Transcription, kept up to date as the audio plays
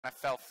kind of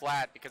fell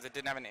flat because it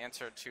didn't have an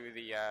answer to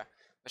the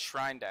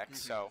Shrine deck.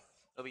 So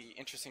it'll be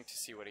interesting to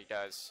see what he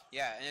does.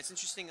 Yeah, and it's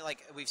interesting, like,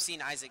 we've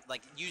seen Isaac,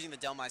 like, using the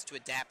Delmise to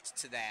adapt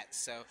to that.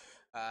 So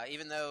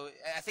even though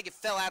I think it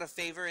fell out of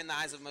favor in the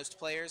eyes of most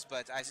players,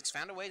 but Isaac's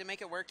found a way to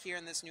make it work here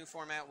in this new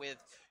format with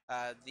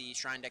the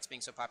Shrine decks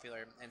being so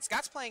popular. And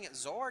Scott's playing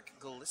Zoroark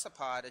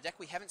Golisopod, a deck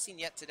we haven't seen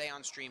yet today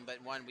on stream,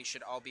 but one we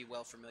should all be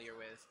well familiar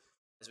with.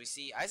 As we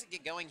see Isaac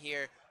get going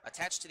here,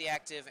 attached to the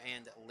active,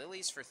 and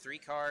Lilies for 3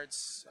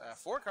 cards,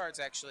 4 cards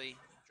actually,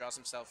 draws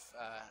himself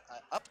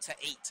up to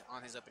 8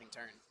 on his opening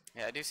turn.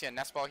 Yeah, I do see a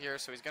nest ball here,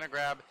 so he's going to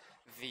grab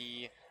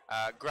the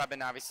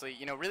Grubbin, obviously.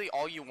 You know, really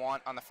all you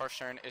want on the first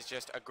turn is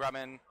just a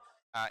Grubbin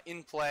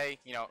in play.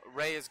 You know,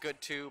 Ray is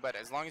good too, but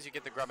as long as you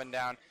get the Grubbin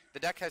down, the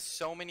deck has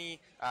so many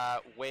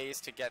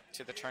ways to get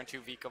to the turn 2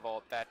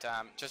 Vikavolt that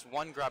just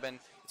one Grubbin,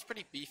 it's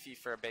pretty beefy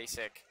for a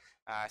basic.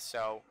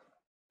 So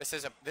this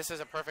is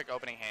a perfect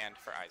opening hand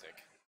for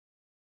Isaac.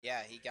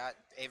 Yeah, he got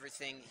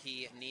everything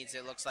he needs,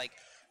 it looks like.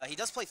 He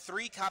does play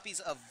 3 copies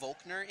of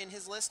Volkner in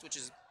his list, which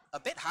is a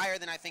bit higher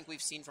than I think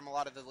we've seen from a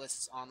lot of the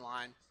lists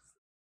online.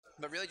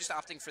 But really just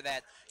opting for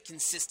that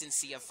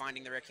consistency of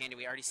finding the rare candy.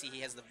 We already see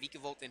he has the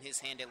Vikavolt in his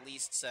hand at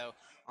least, so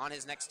on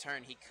his next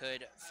turn he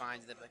could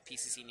find the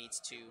pieces he needs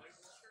to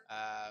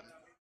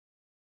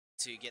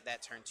get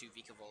that turn 2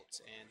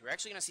 Vikavolt. And we're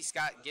actually going to see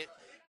Scott get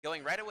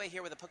going right away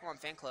here with a Pokemon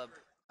Fan Club.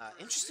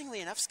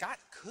 Interestingly enough, Scott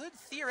could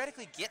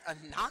theoretically get a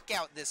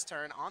knockout this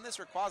turn on this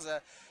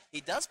Rayquaza.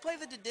 He does play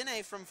the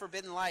Dedenne from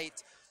Forbidden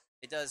Light.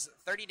 It does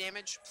 30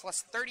 damage,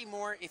 plus 30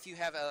 more if you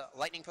have a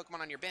Lightning Pokemon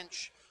on your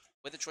bench.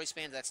 With a Choice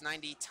Band, that's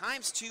 90,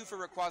 times 2 for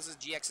Rayquaza's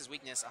GX's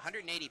weakness,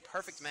 180,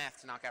 perfect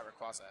math to knock out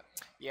Rayquaza.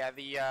 Yeah,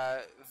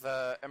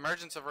 the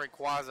emergence of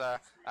Rayquaza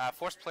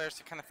forced players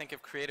to kind of think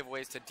of creative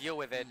ways to deal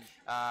with it.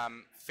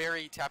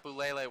 Fairy Tapu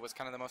Lele was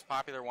kind of the most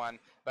popular one,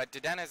 but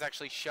Dedenne has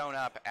actually shown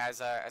up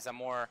as a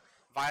more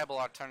viable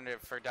alternative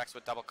for decks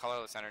with double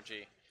colorless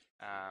energy.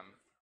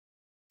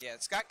 Yeah,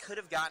 Scott could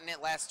have gotten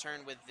it last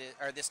turn with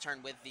this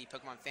turn with the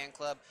Pokemon Fan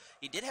Club.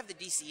 He did have the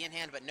DC in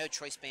hand, but no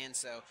Choice Band,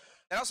 so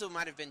that also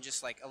might have been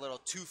just like a little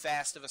too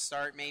fast of a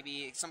start.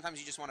 Maybe sometimes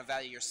you just want to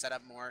value your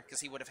setup more because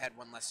he would have had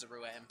one less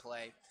Zorua in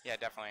play. Yeah,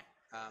 definitely.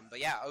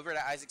 But yeah, over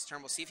to Isaac's turn.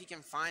 We'll see if he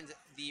can find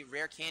the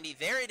rare candy.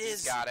 There it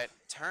is. He's got it.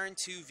 Turn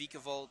 2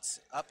 Vikavolt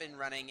up and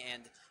running,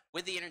 and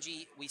with the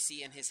energy we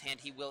see in his hand,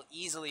 he will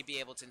easily be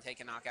able to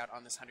take a knockout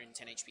on this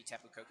 110 HP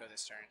Tapu Koko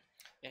this turn.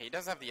 Yeah, he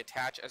does have the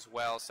attach as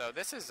well, so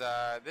this is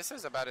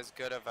about as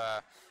good of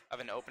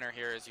an opener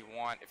here as you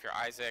want if you're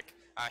Isaac.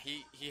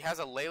 He has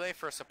a Lele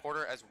for a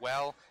supporter as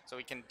well, so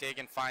he can dig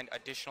and find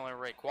additional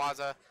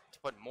Rayquaza to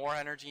put more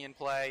energy in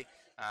play.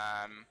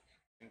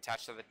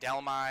 Attached to the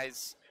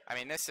Delmise. I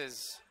mean, this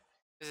is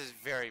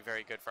very,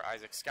 very good for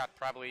Isaac. Scott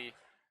probably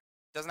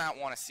does not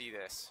want to see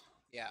this.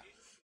 Yeah.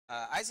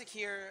 Isaac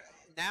here,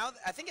 now,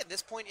 I think at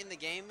this point in the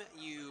game,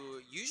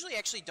 you usually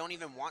actually don't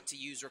even want to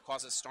use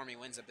Rayquaza's Stormy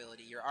Winds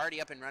ability. You're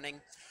already up and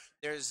running.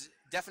 There's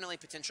definitely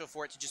potential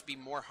for it to just be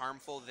more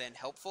harmful than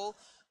helpful,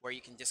 where you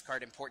can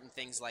discard important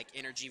things like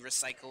Energy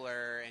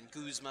Recycler and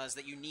Guzmas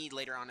that you need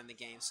later on in the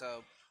game.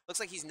 So, looks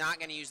like he's not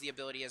going to use the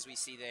ability as we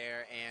see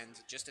there, and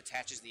just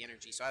attaches the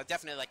energy. So I would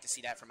definitely like to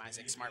see that from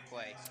Isaac. Smart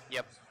play.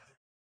 Yep.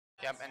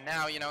 Yep, and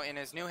now, you know, in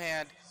his new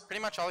hand,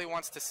 pretty much all he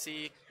wants to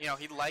see, you know,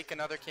 he'd like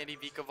another Candy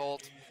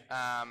Vikavolt,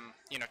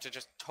 you know, to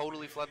just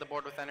totally flood the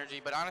board with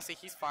energy. But honestly,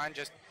 he's fine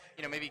just,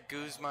 you know, maybe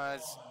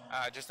Guzma's,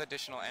 just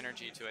additional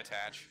energy to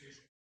attach.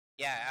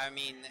 Yeah, I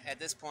mean, at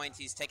this point,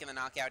 he's taking the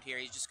knockout here.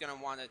 He's just going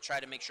to want to try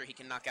to make sure he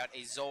can knock out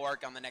a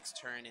Zoroark on the next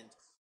turn. And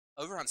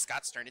over on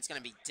Scott's turn, it's going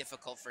to be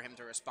difficult for him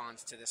to respond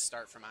to this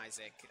start from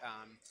Isaac.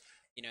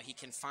 You know, he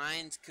can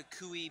find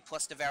Kukui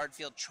plus Devoured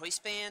Field Choice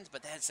Band,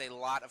 but that's a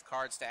lot of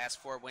cards to ask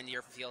for when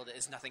your field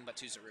is nothing but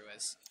 2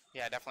 Zoruas.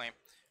 Yeah, definitely.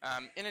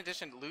 In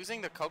addition,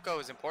 losing the Koko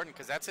is important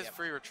because that's his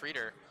free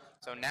retreater.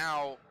 So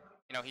now,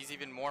 you know, he's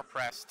even more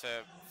pressed to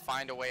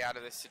find a way out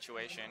of this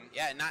situation.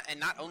 Yeah, and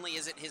not only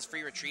is it his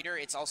free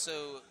retreater, it's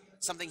also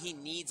something he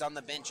needs on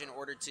the bench in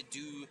order to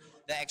do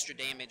the extra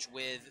damage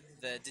with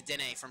the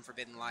Dedenne from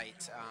Forbidden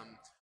Light.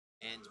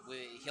 And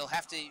he'll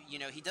have to, you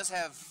know, he does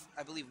have,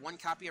 I believe, 1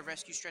 copy of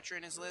Rescue Stretcher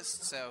in his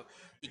list, so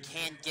he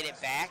can get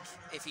it back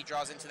if he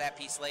draws into that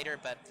piece later,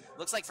 but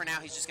looks like for now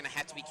he's just going to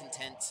have to be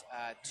content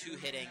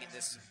two-hitting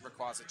this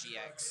Rayquaza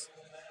GX.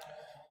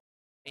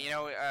 You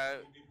know,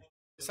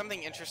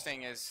 something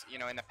interesting is, you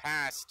know, in the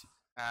past,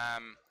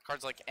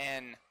 cards like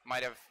N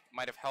might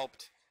have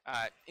helped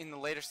in the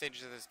later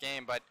stages of this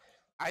game, but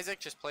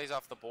Isaac just plays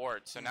off the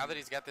board. So now that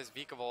he's got this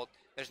Vikavolt,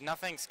 there's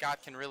nothing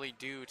Scott can really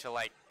do to,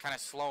 like, kind of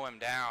slow him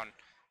down,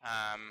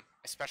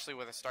 especially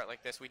with a start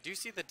like this. We do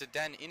see the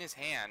Dedenne in his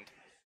hand,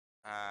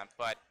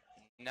 but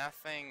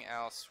nothing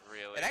else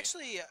really. But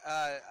actually,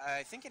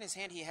 I think in his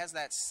hand he has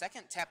that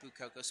second Tapu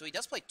Koko, so he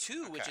does play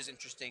 2, which is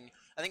interesting.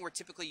 I think we're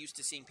typically used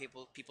to seeing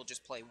people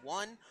just play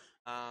 1.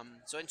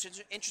 So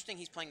interesting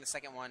he's playing the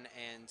second one,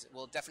 and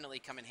will definitely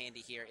come in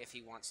handy here if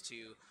he wants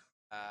to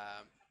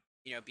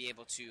you know, be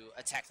able to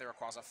attack the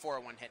Rayquaza for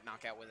a 1-hit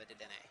knockout with a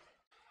Dedenne.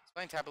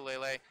 Playing Tapu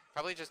Lele,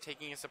 probably just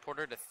taking a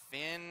supporter to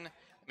thin.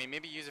 I mean,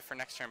 maybe use it for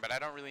next turn, but I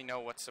don't really know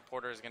what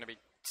supporter is going to be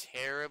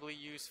terribly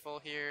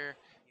useful here.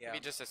 Yeah.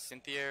 Maybe just a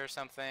Cynthia or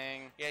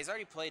something. Yeah, he's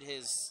already played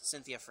his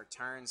Cynthia for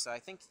turn, so I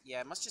think,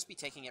 yeah, it must just be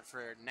taking it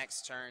for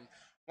next turn.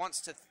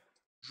 Wants to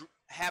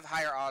have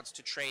higher odds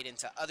to trade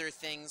into other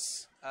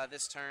things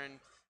this turn.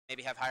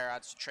 Maybe have higher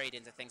odds to trade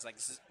into things like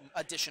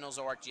additional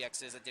Zoroark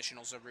GXs,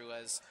 additional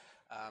Zoruas.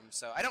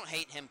 So I don't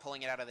hate him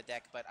pulling it out of the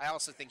deck, but I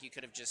also think you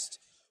could have just,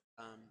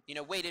 you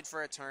know, waited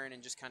for a turn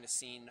and just kind of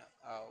seen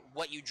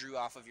what you drew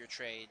off of your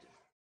trade.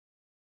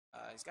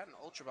 He's got an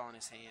Ultra Ball in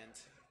his hand.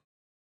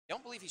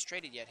 Don't believe he's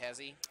traded yet, has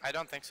he? I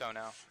don't think so,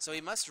 no. So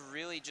he must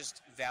really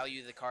just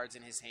value the cards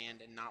in his hand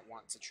and not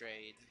want to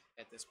trade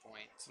at this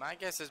point. My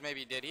guess is maybe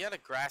he did. He had a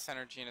Grass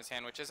Energy in his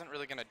hand, which isn't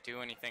really going to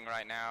do anything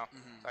right now.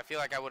 So I feel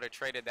like I would have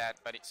traded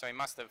that, but so he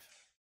must have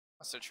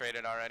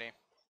traded already.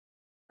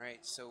 All right,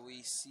 so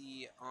we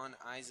see on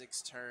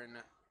Isaac's turn,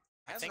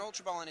 has an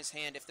Ultra Ball in his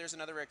hand. If there's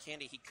another rare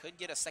candy, he could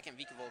get a second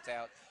Vikavolt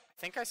out. I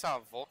think I saw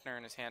a Volkner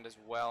in his hand as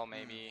well,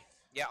 maybe.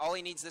 Yeah, all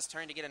he needs this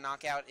turn to get a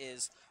knockout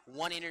is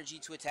 1 energy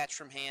to attach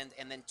from hand,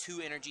 and then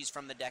 2 energies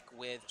from the deck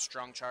with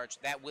Strong Charge.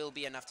 That will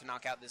be enough to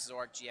knock out this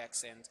Zoroark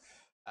GX, and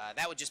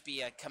that would just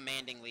be a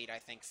commanding lead, I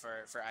think,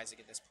 for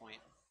Isaac at this point.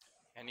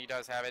 And he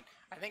does have it.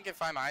 I think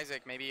if I'm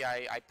Isaac, maybe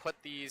I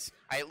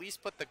at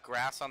least put the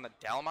grass on the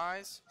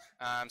Delmise,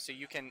 so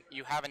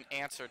you have an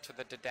answer to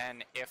the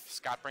Deden if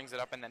Scott brings it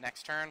up in the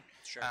next turn.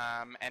 Sure.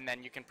 And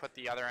then you can put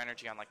the other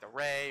energy on like the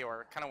Ray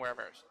or kind of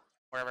wherever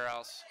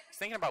else. I was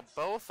thinking about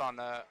both on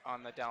the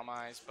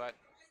Delmise, but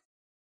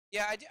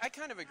yeah, I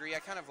kind of agree. I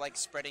kind of like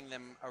spreading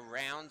them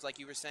around, like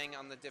you were saying,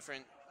 on the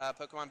different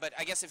Pokemon. But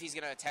I guess if he's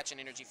going to attach an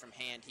energy from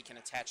hand, he can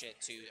attach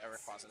it to a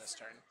Rayquaza this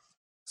turn.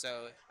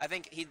 So I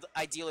think he'd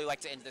ideally like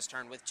to end this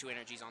turn with 2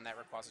 energies on that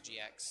Rayquaza GX.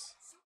 I was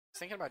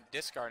thinking about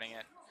discarding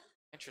it.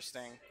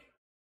 Interesting.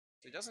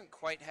 So he doesn't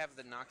quite have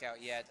the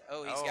knockout yet.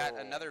 Oh, he's got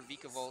another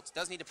Vikavolt.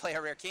 Does need to play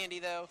a rare candy,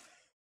 though.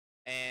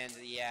 And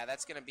yeah,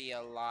 that's going to be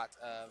a lot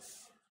of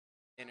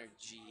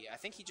energy. I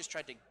think he just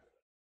tried to...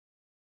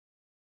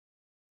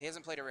 He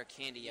hasn't played a rare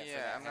candy yet for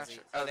that, I'm not he?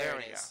 sure. Oh, there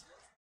we it go. is.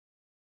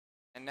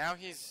 And now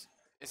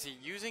is he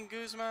using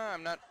Guzma?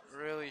 I'm not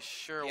really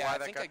sure Yeah, why I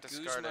that think got a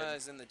discarded. Guzma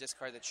is in the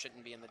discard that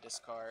shouldn't be in the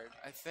discard.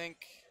 I think,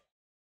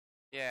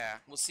 yeah.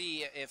 We'll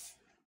see if...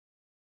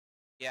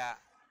 Yeah.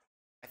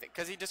 I think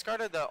because he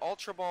discarded the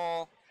Ultra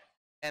Ball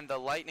and the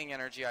Lightning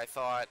Energy, I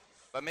thought,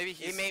 but maybe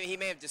he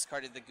may have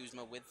discarded the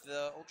Guzma with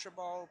the Ultra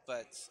Ball,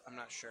 but I'm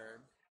not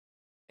sure.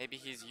 Maybe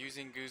he's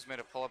using Guzma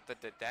to pull up the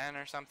Deden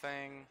or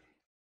something.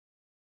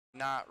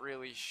 Not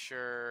really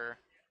sure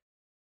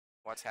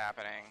what's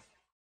happening,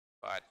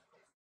 but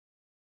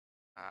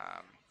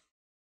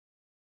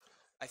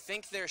I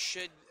think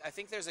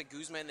there's a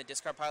Guzma in the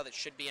discard pile that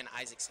should be in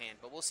Isaac's hand,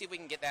 but we'll see if we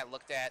can get that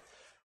looked at.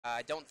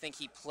 I don't think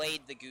he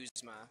played the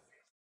Guzma,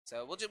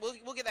 so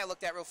we'll get that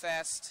looked at real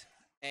fast.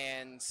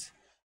 And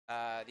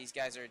these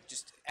guys are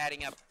just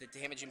adding up the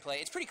damage in play.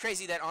 It's pretty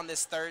crazy that on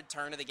this 3rd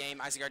turn of the game,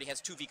 Isaac already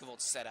has 2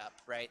 Vikavolts set up,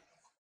 right?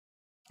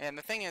 And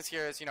the thing is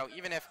here is, you know,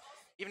 even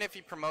if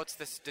he promotes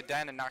this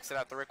Deden and knocks it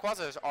out, the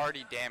Rayquaza is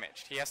already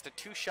damaged. He has to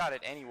 2-shot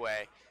it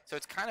anyway, so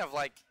it's kind of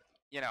like,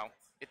 you know,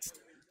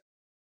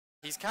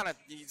 he's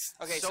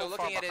okay. So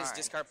looking at his behind.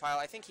 discard pile,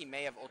 I think he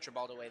may have Ultra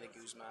Balled away the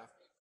Guzma,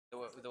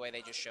 the way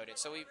they just showed it.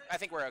 So I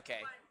think we're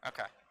okay.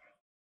 Okay.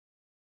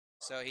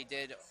 So he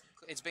did.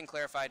 It's been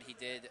clarified. He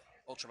did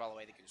Ultra Ball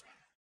away the Guzma.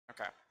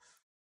 Okay.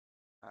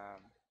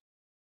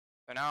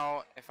 So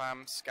now, if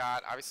I'm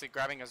Scott, obviously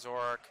grabbing a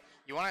Zoroark,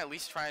 you want to at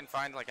least try and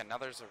find like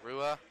another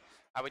Zorua,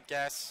 I would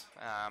guess,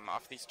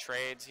 off these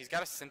trades. He's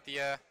got a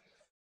Cynthia,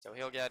 so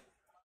he'll get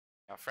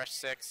a fresh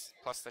 6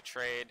 plus the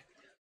trade.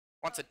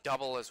 Wants a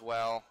double as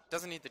well.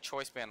 Doesn't need the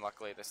choice band,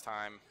 luckily, this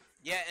time.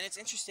 Yeah, and it's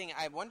interesting.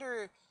 I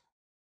wonder...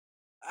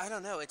 I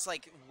don't know. It's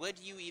like, would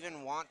you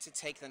even want to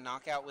take the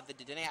knockout with the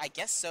Dedenne? I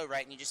guess so,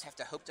 right? And you just have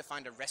to hope to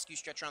find a rescue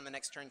stretcher on the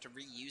next turn to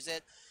reuse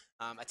it.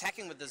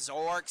 Attacking with the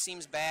Zoroark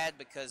seems bad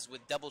because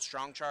with double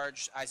strong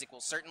charge, Isaac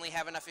will certainly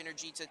have enough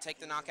energy to take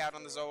the knockout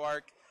on the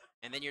Zoroark.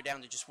 And then you're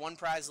down to just 1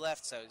 prize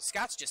left. So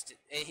Scott's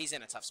he's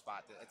in a tough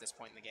spot at this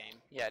point in the game.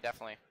 Yeah,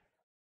 definitely.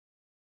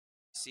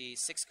 See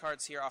 6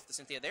 cards here off the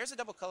Cynthia. There's a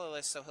double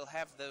colorless, so he'll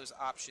have those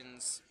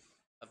options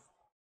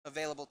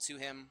available to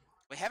him.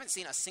 We haven't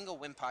seen a single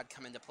Wimpod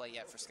come into play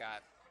yet for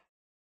Scott.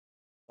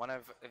 One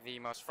of the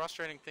most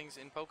frustrating things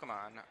in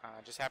Pokemon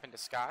just happened to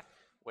Scott,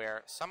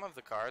 where some of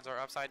the cards are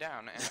upside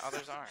down and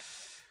others aren't.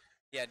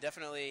 Yeah,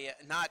 definitely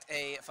not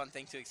a fun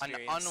thing to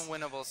experience. An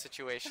unwinnable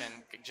situation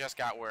just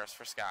got worse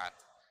for Scott.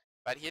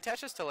 But he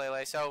attaches to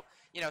Lele, so,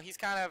 you know, he's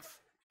kind of,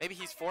 maybe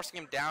he's forcing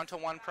him down to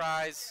 1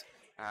 prize.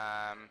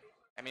 I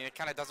mean, it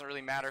kind of doesn't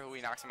really matter who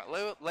he knocks him out.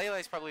 Lele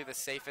is probably the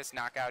safest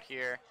knockout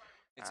here.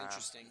 It's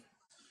interesting.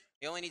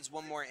 He only needs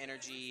 1 more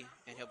energy,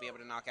 and he'll be able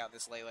to knock out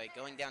this Lele.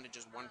 Going down to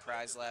just 1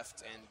 prize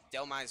left, and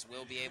Delmise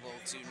will be able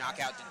to knock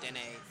out Dedenne.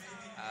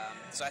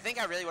 So I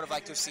think I really would have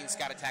liked to have seen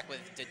Scott attack with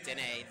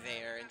Dedenne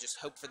there and just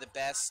hope for the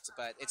best,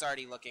 but it's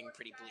already looking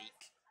pretty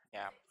bleak.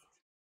 Yeah.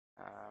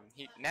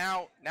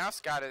 Now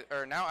Scott is,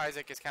 or now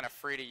Isaac is kind of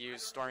free to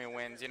use Stormy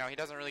Winds. You know, he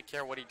doesn't really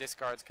care what he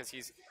discards because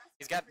he's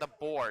got the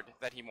board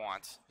that he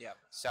wants. Yep.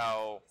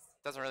 So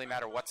it doesn't really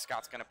matter what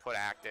Scott's going to put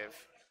active.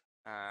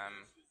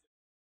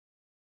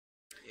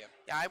 Yep.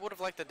 Yeah, I would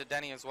have liked the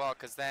Denham as well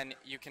because then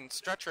you can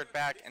stretcher it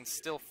back and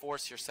still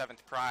force your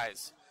 7th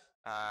prize,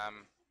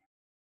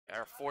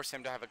 or force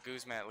him to have a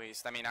Guzma at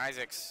least. I mean,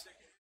 Isaac's.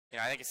 You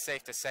know, I think it's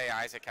safe to say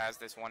Isaac has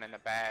this one in the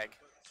bag.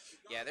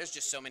 Yeah, there's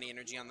just so many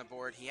energy on the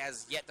board. He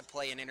has yet to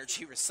play an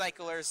energy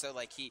recycler, so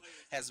like he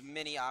has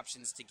many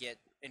options to get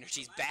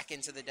energies back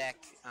into the deck.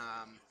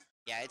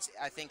 Yeah,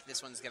 I think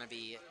this one's going to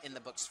be in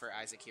the books for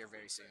Isaac here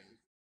very soon.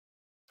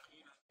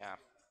 Yeah.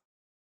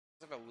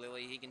 Look at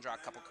Lily. He can draw a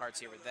couple cards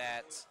here with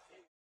that.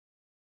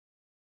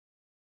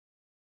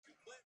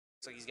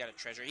 Looks like he's got a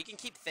treasure. He can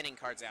keep thinning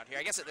cards out here.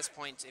 I guess at this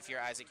point, if you're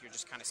Isaac, you're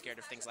just kind of scared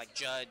of things like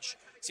Judge.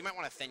 So you might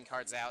want to thin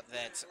cards out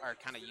that are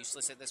kind of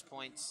useless at this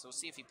point. So we'll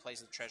see if he plays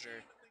the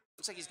treasure.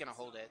 Looks like he's going to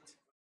hold it.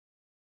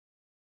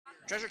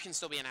 Treasure can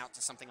still be an out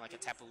to something like a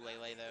Tapu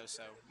Lele, though,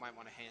 so might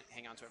want to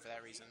hang on to it for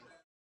that reason.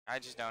 I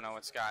just don't know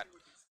what Scott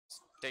is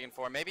digging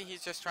for. Maybe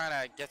he's just trying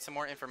to get some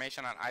more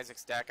information on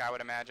Isaac's deck, I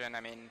would imagine.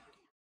 I mean...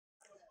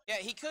 Yeah,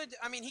 he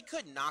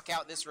could knock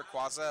out this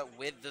Rayquaza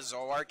with the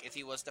Zoroark if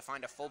he was to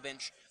find a full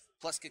bench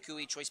plus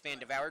Kukui, Choice Band,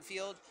 Devoured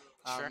Field.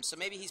 Sure. So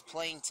maybe he's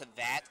playing to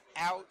that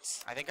out.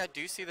 I think I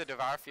do see the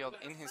Devour Field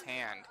in his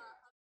hand.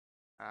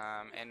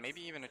 And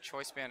maybe even a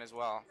Choice Band as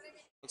well.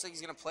 Looks like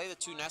he's going to play the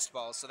 2 Nest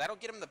Balls, so that'll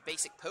get him the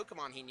basic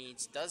Pokemon he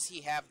needs. Does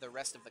he have the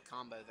rest of the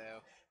combo, though,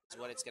 is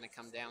what it's going to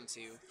come down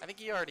to. I think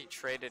he already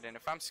traded, and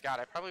if I'm Scott,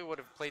 I probably would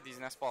have played these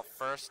Nest Ball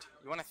first.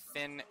 You want to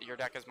thin your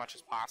deck as much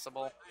as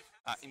possible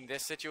in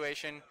this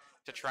situation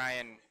to try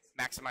and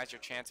maximize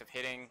your chance of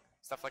hitting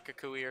stuff like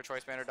Kukui or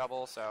Choice Band or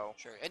Double, so...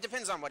 Sure. It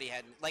depends on what he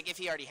had. Like, if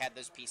he already had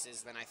those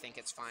pieces, then I think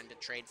it's fine to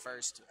trade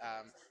first.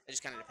 It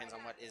just kind of depends on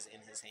what is in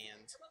his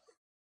hand.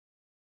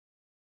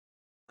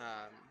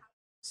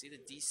 See the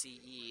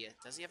DCE.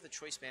 Does he have the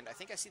Choice Band? I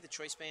think I see the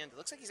Choice Band. It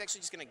looks like he's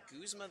actually just going to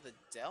Guzma the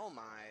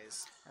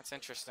Delmise. That's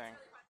interesting.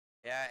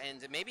 Yeah,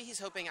 and maybe he's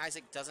hoping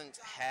Isaac doesn't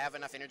have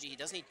enough energy. He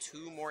does need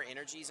 2 more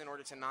energies in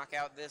order to knock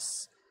out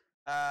this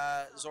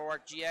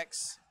Zoroark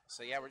GX.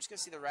 So yeah, we're just going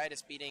to see the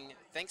Riotous beating.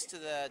 Thanks to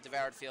the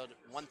Devoured Field,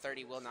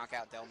 130 will knock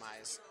out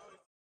Delmise.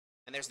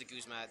 And there's the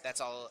Guzma. That's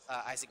all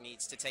Isaac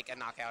needs to take a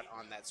knockout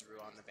on that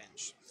Zuru on the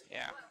bench.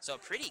 Yeah. So a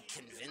pretty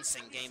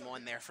convincing game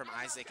 1 there from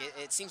Isaac.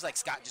 It seems like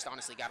Scott just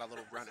honestly got a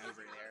little run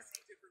over there.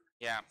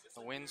 Yeah,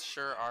 the winds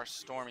sure are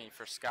stormy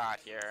for Scott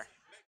here.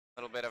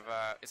 A little bit of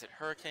a, is it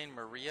Hurricane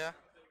Maria?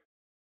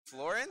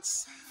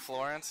 Florence?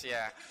 Florence,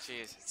 yeah,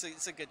 jeez.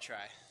 It's a good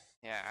try.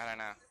 Yeah, I don't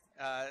know.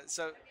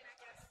 So...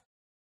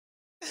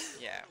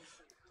 yeah.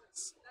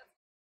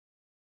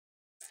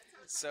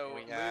 So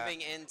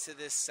moving into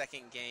this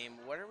second game,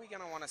 what are we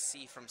going to want to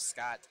see from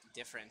Scott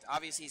different?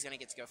 Obviously, he's going to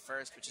get to go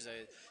first, which is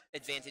an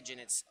advantage in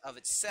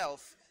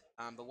itself.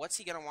 But what's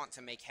he going to want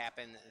to make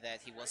happen that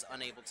he was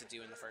unable to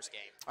do in the first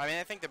game? I mean,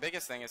 I think the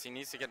biggest thing is he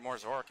needs to get more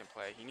Zoroark in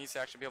play. He needs to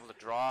actually be able to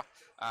draw.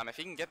 If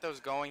he can get those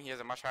going, he has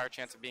a much higher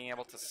chance of being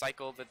able to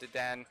cycle the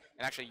Deden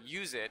and actually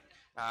use it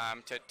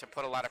to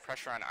put a lot of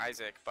pressure on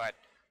Isaac. But,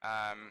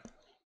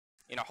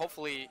 you know,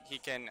 hopefully he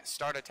can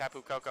start a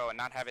Tapu Koko and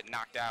not have it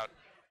knocked out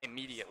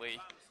immediately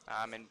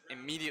and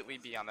immediately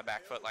be on the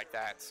back foot like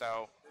that.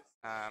 So,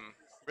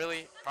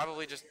 really,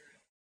 probably just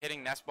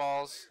hitting Nest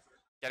Balls,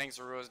 getting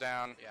Zaruas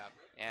down,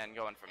 and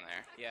going from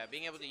there. Yeah,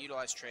 being able to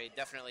utilize trade,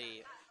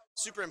 definitely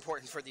super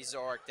important for these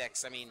Zoroark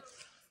decks. I mean,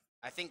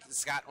 I think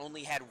Scott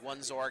only had 1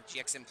 Zoroark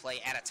GX in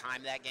play at a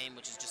time that game,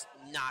 which is just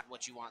not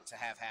what you want to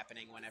have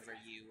happening whenever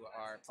you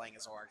are playing a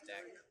Zoroark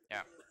deck.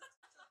 Yeah.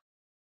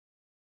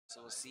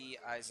 So we'll see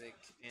Isaac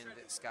and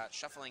Scott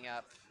shuffling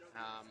up.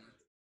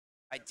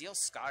 Ideal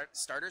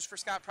starters for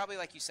Scott, probably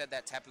like you said,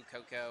 that Tapu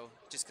Koko,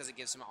 just because it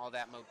gives him all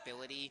that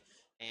mobility.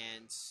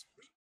 And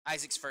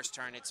Isaac's first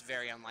turn, it's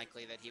very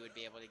unlikely that he would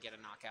be able to get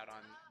a knockout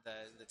on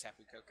the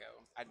Tapu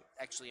Koko. I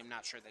actually am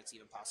not sure that's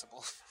even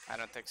possible. I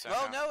don't think so.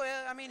 Well, no,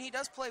 I mean, he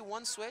does play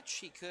 1 switch.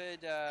 He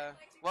could,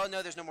 well,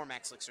 no, there's no more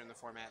Max Elixir in the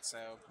format, so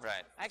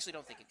right. I actually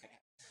don't think it could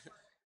happen.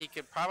 He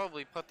could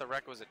probably put the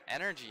requisite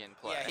energy in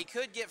play. Yeah, he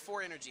could get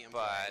 4 energy in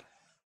play. But,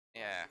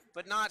 yeah.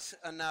 But not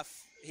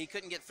enough. He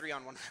couldn't get 3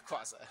 on 1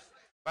 Rayquaza.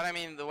 But, I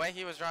mean, the way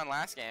he was drawn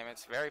last game,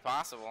 it's very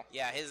possible.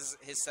 Yeah, his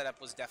setup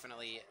was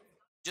definitely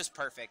just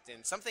perfect.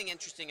 And something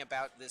interesting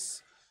about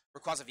this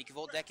Rayquaza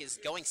Vikavolt deck is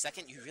going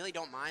second, you really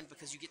don't mind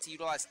because you get to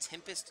utilize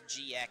Tempest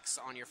GX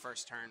on your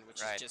first turn, which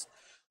is just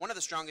one of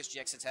the strongest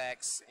GX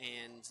attacks.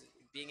 And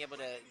being able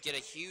to get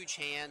a huge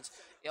hand,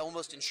 it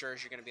almost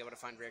ensures you're going to be able to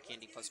find Rare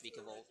Candy plus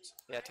Vikavolt.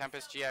 Yeah,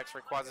 Tempest GX,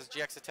 Rayquaza's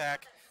GX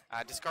attack.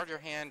 Discard your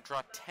hand,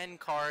 draw 10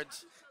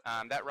 cards.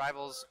 That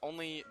rivals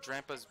only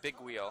Drampa's Big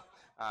Wheel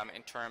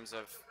in terms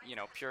of, you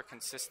know, pure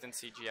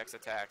consistency GX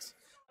attacks.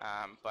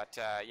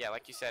 Yeah,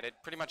 like you said, it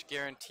pretty much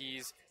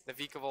guarantees the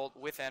Vikavolt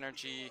with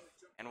energy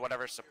and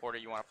whatever supporter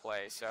you want to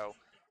play. So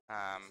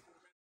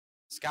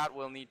Scott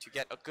will need to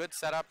get a good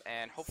setup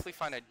and hopefully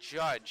find a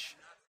Judge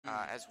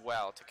as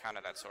well to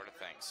counter that sort of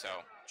thing. So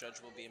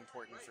Judge will be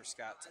important for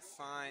Scott to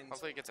find.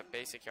 hopefully he gets a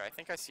basic here. I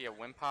think I see a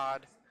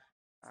Wimpod.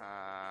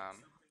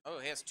 Oh,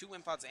 he has 2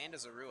 Wimpods and a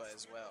Zorua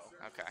as well.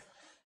 Okay.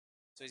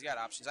 So he's got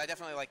options. I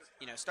definitely like,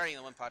 starting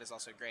the Wimpod is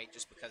also great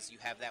just because you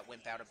have that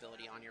Wimp out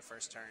ability on your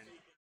first turn.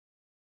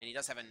 And he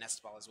does have a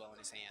Nest Ball as well in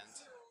his hand.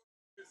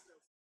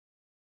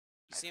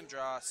 You see him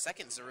draw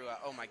second Zorua.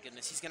 Oh my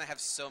goodness, he's going to have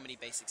so many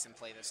basics in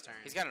play this turn.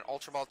 He's got an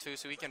Ultra Ball too,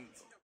 so he can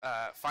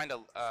find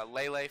a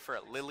Lele for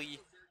a Lily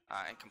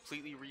and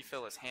completely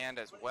refill his hand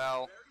as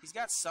well. He's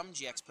got some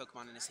GX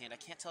Pokemon in his hand. I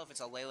can't tell if it's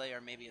a Lele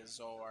or maybe a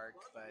Zoroark,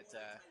 but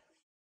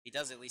he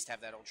does at least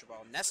have that Ultra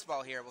Ball. Nest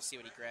Ball here, we'll see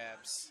what he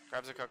grabs.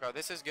 Grabs a Coco.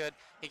 This is good.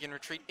 He can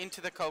retreat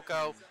into the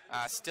Coco,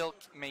 still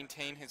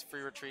maintain his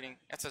free retreating.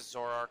 That's a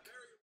Zoroark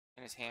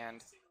in his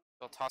hand.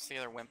 He'll toss the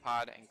other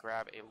Wimpod and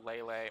grab a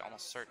Lele,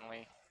 almost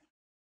certainly.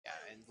 Yeah,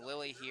 and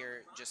Lily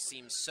here just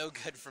seems so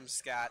good from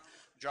Scott.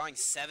 Drawing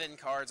 7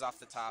 cards off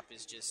the top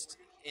is just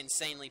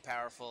insanely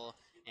powerful,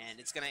 and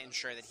it's going to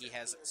ensure that he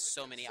has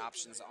so many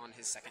options on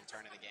his second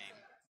turn of the game.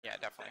 Yeah,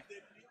 definitely.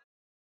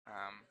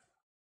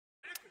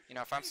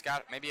 If I'm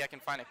Scott, maybe I can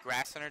find a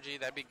Grass Energy.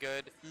 That'd be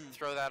good.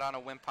 Throw that on a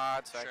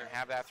Wimpod so I can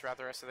have that throughout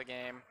the rest of the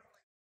game.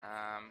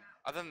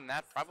 Other than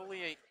that,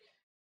 probably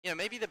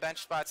maybe the bench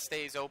spot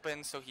stays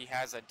open so he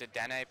has a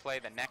Dedenne play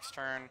the next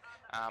turn,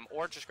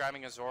 or just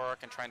grabbing a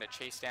Zoroark and trying to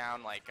chase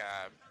down like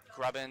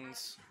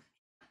Grubbins.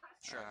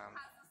 Sure.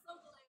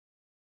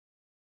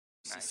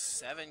 Nice.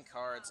 7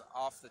 cards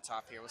off the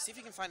top here. We'll see if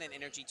he can find an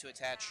energy to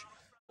attach,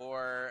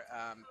 or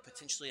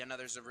potentially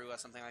another Zorua,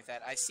 something like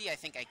that. I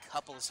think, a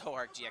couple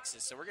Zoroark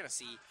GXs, so we're going to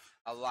see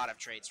a lot of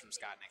trades from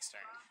Scott next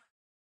turn.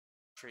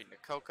 Trade into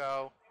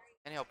Coco,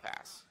 and he'll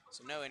pass.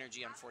 So no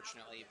energy,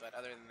 unfortunately, but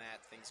other than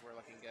that, things were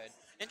looking good.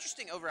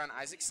 Interesting over on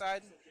Isaac's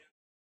side,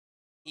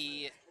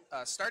 he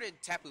started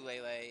Tapu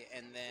Lele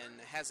and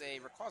then has a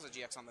Rayquaza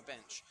GX on the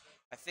bench.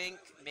 I think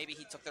maybe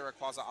he took the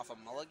Rayquaza off a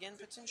Mulligan,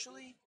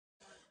 potentially.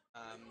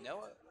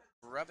 No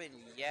Grubbin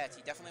yet.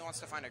 He definitely wants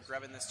to find a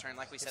Grubbin this turn,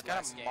 like we said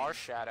last game. He's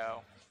got a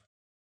Marshadow.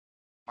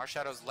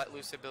 Marshadow's Let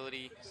Loose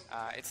ability.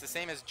 It's the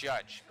same as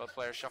Judge. Both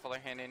players shuffle their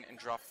hand in and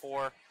draw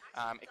 4.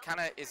 It kind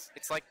of is,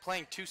 it's like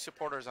playing 2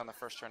 supporters on the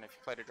first turn if you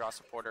play to draw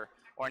supporter,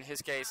 or in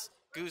his case,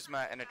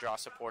 Guzma and a draw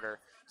supporter.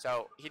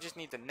 So he just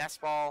needs a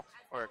Nest Ball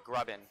or a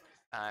Grubbin,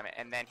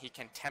 and then he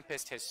can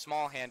Tempest his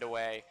small hand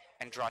away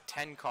and draw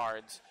 10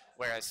 cards,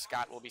 whereas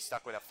Scott will be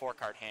stuck with a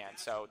 4-card hand.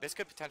 So this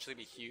could potentially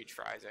be huge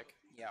for Isaac.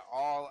 Yeah,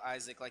 all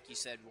Isaac, like you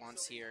said,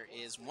 wants here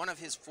is one of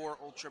his 4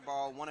 Ultra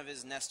Ball, one of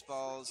his Nest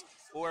Balls,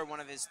 or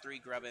one of his 3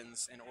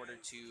 Grubbins in order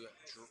to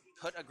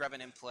put a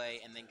Grubbin in play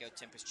and then go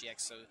Tempest GX.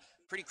 So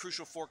pretty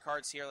crucial 4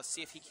 cards here. Let's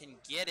see if he can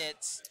get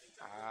it.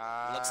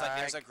 Looks like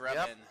there's a Grubbin.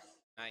 Yep.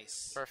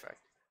 Nice. Perfect.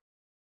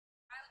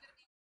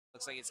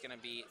 Looks like it's going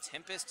to be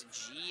Tempest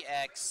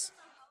GX,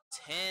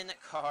 10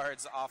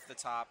 cards off the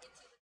top.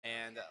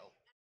 And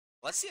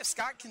let's see if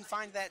Scott can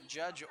find that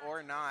Judge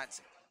or not.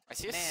 I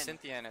see a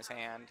Cynthia in his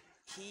hand.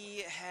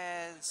 He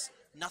has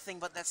nothing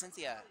but that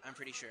Cynthia, I'm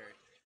pretty sure.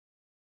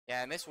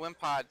 Yeah, and this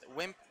Wimpod's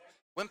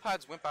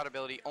Wimp Out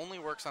ability only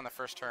works on the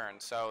first turn,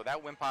 so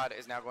that Wimpod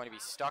is now going to be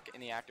stuck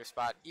in the active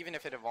spot, even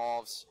if it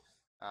evolves,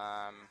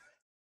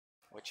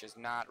 which is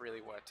not really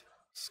what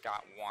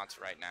Scott wants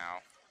right now.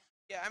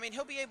 Yeah, I mean,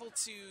 he'll be able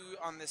to,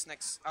 on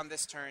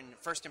this turn,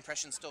 first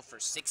impression still for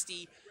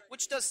 60,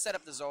 which does set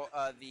up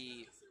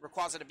the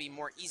Rayquaza to be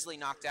more easily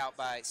knocked out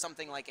by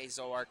something like a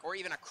Zoroark, or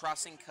even a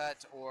Crossing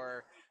Cut,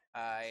 or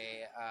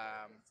a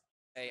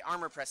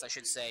Armor Press, I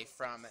should say,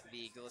 from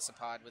the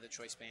Golisopod with a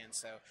Choice Band.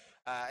 So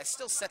it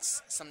still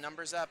sets some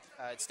numbers up.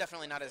 It's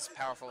definitely not as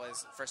powerful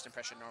as First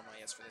Impression normally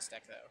is for this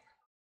deck, though.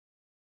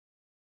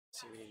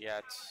 Let's see what he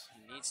gets.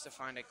 He needs to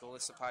find a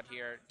Golisopod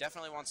here.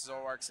 Definitely wants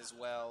Zoroarks as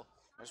well.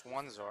 There's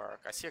one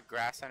Zoroark. I see a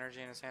Grass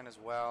Energy in his hand as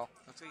well.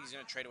 Looks like he's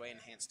going to trade away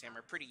Enhanced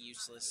Hammer. Pretty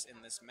useless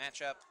in this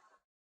matchup.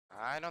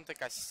 I don't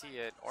think I see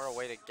it, or a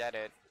way to get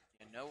it.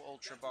 Yeah, no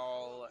Ultra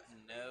Ball,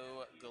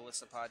 no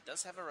Golisopod.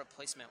 Does have a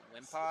replacement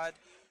Wimpod.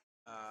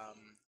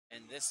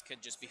 And this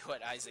could just be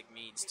what Isaac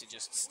needs to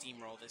just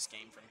steamroll this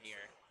game from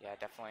here. Yeah,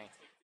 definitely.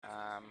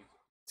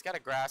 It's got a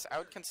Grass. I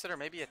would consider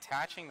maybe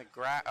attaching the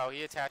Grass. Oh,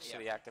 he attached to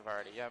the active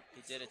already. Yep.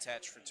 He did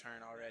attach for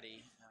turn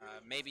already.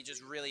 Maybe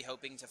just really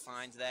hoping to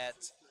find that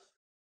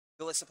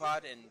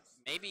Golisopod, and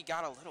maybe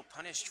got a little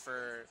punished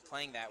for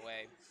playing that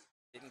way.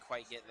 Didn't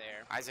quite get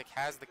there. Isaac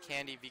has the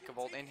Candy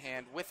Vikavolt in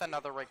hand with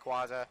another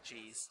Rayquaza.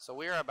 Jeez. So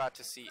we are about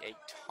to see a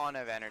ton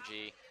of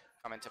energy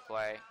come into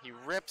play. He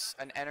rips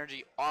an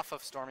energy off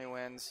of Stormy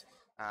Winds.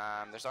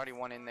 There's already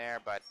one in there,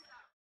 but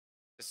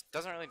this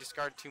doesn't really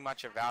discard too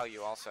much of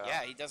value also.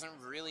 Yeah, he doesn't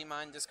really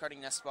mind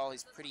discarding Nest Ball.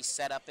 He's pretty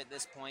set up at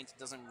this point.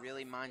 Doesn't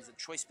really mind the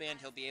Choice Band.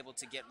 He'll be able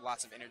to get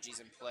lots of energies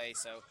in play,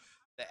 so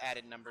the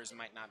added numbers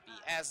might not be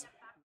as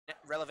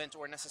relevant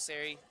or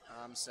necessary.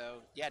 So,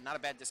 yeah, not a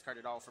bad discard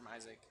at all from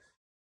Isaac.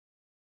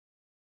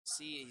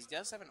 See, he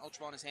does have an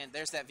Ultra Ball in his hand.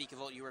 There's that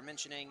Vikavolt you were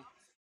mentioning.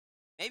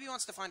 Maybe he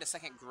wants to find a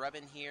second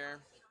Grubbin here.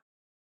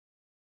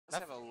 Does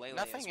have a Lele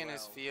Nothing as in well.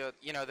 his field.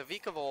 You know, the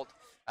Vikavolt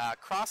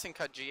Cross and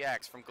Cut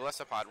GX from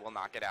Glisopod will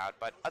knock it out,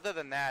 but other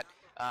than that,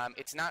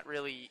 it's not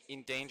really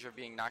in danger of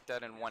being knocked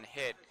out in one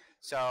hit.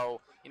 So,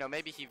 you know,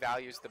 maybe he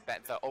values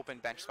the open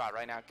bench spot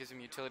right now. It gives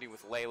him utility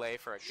with Lele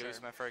for a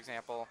Guzma, for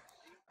example.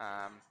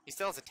 He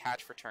still has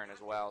Attach for turn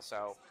as well,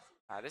 so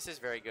this is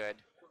very good.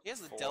 He has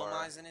the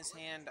Delmise in his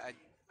hand.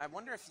 I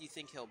wonder if you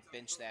think he'll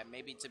bench that,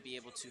 maybe to be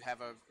able to have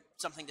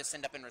something to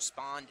send up and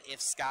respond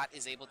if Scott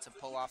is able to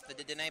pull off the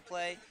Dedenne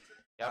play.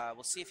 Yep.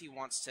 We'll see if he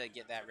wants to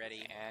get that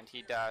ready. And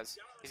he does.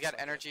 He's got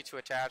energy to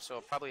attach, so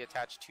he'll probably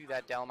attach to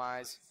that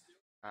Delmise.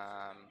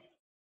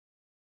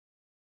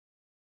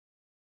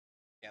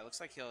 Yeah, it looks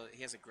like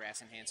he has a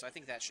Grass in hand, so I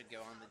think that should go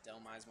on the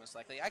Delmise most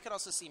likely. I could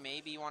also see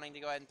maybe wanting to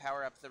go ahead and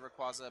power up the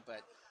Rayquaza,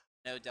 but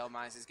no,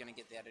 Delmise is going to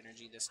get that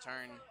energy this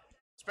turn.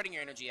 Spreading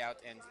your energy out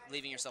and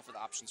leaving yourself with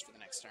options for the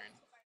next turn.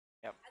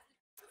 Yep.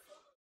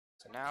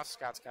 So now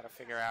Scott's got to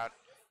figure out.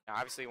 Now,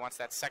 obviously, he wants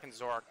that second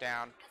Zoroark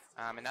down.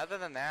 And other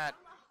than that,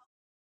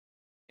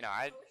 you know,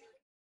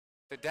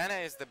 the Dena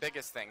is the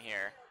biggest thing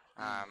here.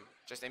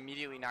 Just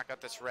immediately knock out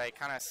this Ray,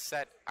 kind of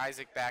set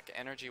Isaac back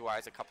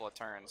energy-wise a couple of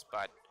turns,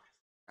 but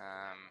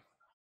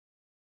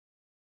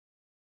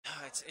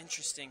it's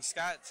interesting.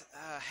 Scott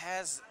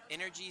has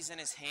energies in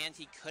his hand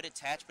he could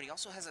attach, but he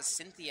also has a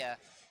Cynthia.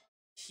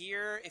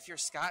 Here, if you're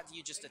Scott, do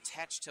you just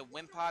attach to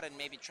Wimpod and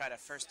maybe try to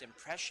first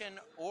impression,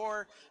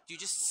 or do you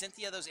just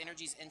Cynthia those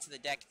energies into the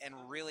deck and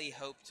really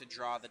hope to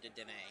draw the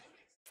Dedenne?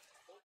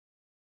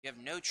 You have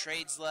no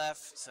trades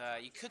left.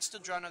 You could still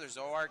draw another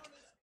Zoroark.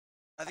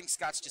 I think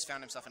Scott's just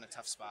found himself in a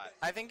tough spot.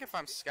 I think if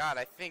I'm Scott,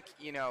 I think,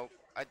 you know,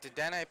 a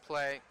Dedenne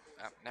play...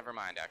 never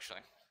mind, actually.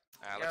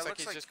 Looks like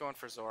he's just going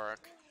for Zoroark.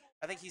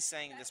 I think he's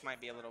saying this might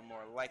be a little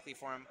more likely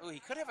for him. Ooh, he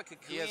could have a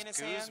Kukui in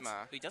his hand.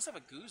 He does have a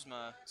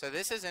Guzma. So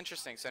this is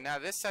interesting. So now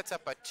this sets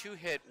up a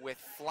 2-hit with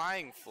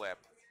Flying Flip,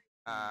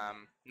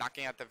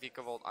 knocking out the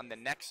Vikavolt on the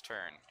next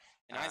turn.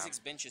 And Isaac's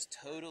bench is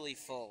totally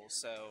full,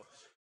 so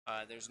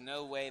there's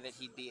no way that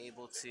he'd be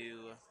able to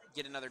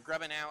get another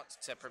Grubbin out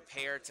to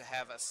prepare to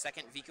have a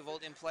second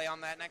Vikavolt in play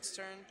on that next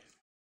turn.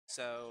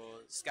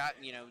 So Scott,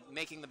 you know,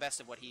 making the best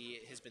of what he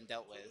has been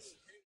dealt with.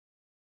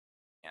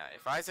 Yeah,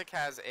 if Isaac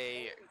has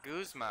a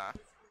Guzma,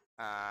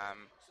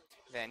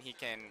 then he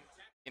can,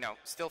 you know,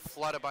 still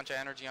flood a bunch of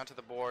energy onto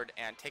the board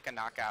and take a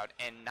knockout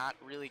and not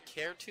really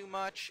care too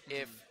much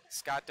if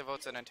Scott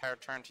devotes an entire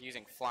turn to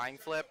using Flying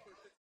Flip,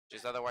 which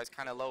is otherwise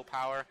kind of low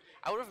power.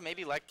 I would have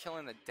maybe liked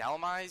killing the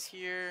Delmise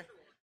here.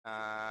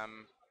 I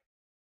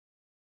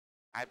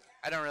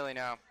don't really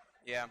know.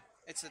 Yeah,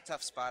 it's a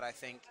tough spot, I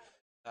think.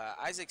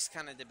 Isaac's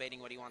kind of debating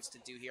what he wants to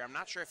do here. I'm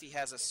not sure if he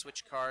has a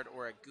switch card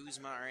or a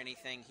Guzma or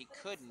anything. He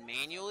could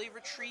manually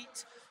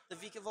retreat the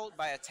Vikavolt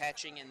by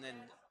attaching and then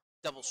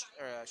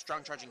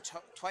strong charging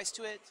twice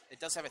to it. It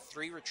does have a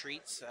 3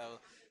 retreat, so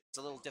it's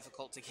a little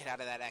difficult to get out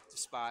of that active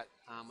spot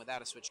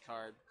without a switch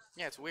card.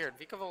 Yeah, it's weird.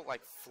 Vikavolt,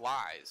 like,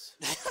 flies.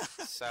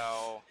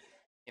 So,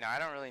 you know, I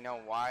don't really know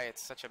why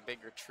it's such a big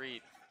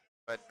retreat,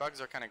 but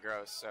bugs are kind of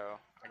gross, so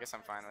I guess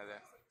I'm fine with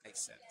it.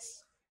 Makes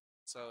sense.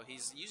 So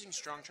he's using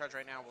Strong Charge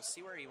right now. We'll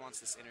see where he wants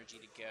this energy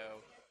to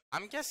go.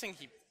 I'm guessing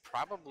he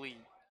probably...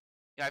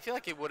 I feel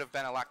like it would have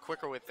been a lot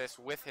quicker with this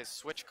with his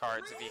switch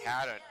cards if he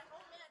had it.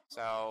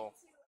 So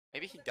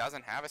maybe he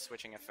doesn't have a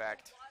switching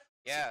effect.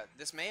 Yeah,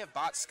 this may have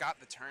bought Scott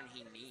the turn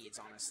he needs,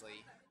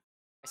 honestly.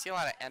 I see a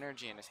lot of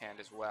energy in his hand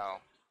as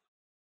well.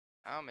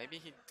 Oh, maybe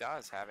he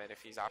does have it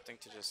if he's opting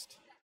to just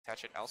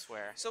attach it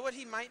elsewhere. So what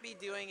he might be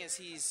doing is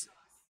he's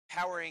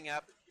powering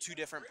up 2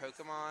 different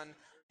Pokemon,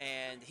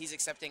 and he's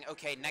accepting,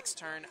 okay, next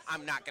turn,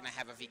 I'm not going to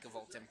have a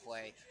Vikavolt in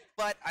play,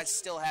 but I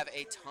still have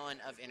a ton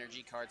of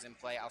energy cards in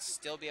play. I'll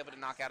still be able to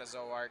knock out a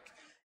Zoroark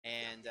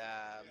and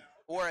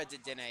or a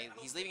Dedenne.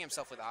 He's leaving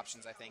himself with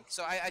options, I think.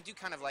 So I do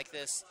kind of like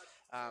this.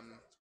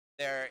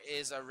 There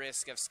is a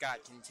risk of Scott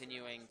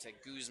continuing to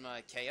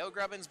Guzma KO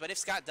Grubbins, but if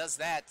Scott does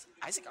that,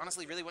 Isaac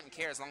honestly really wouldn't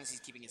care as long as he's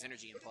keeping his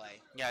energy in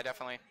play. Yeah,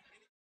 definitely.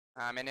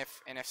 And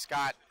if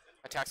Scott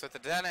attacks with the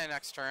Dedenne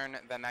next turn,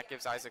 then that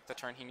gives Isaac the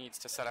turn he needs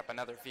to set up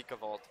another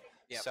Vikavolt.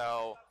 Yep.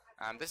 So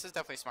this is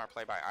definitely a smart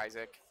play by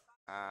Isaac.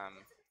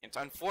 It's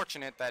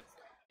unfortunate that,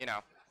 you know,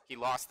 he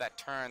lost that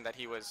turn that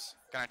he was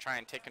going to try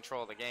and take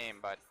control of the game,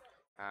 but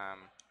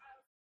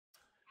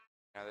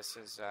you know, this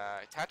is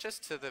attaches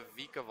to the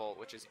Vikavolt,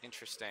 which is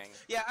interesting.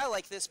 Yeah, I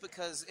like this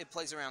because it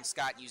plays around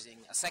Scott using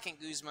a second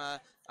Guzma,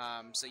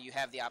 so you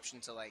have the option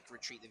to like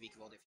retreat the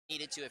Vikavolt if you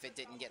needed to, if it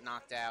didn't get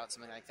knocked out,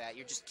 something like that.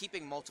 You're just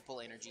keeping multiple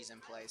energies in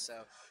play,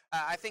 so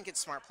I think it's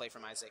smart play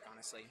from Isaac,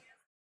 honestly.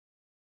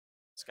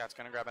 Scott's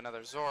going to grab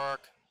another Zoroark.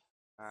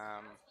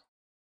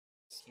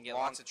 Can get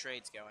lots of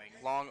trades going.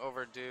 Long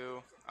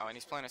overdue. Oh, and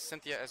he's playing a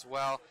Cynthia as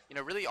well. You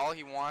know, really all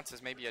he wants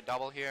is maybe a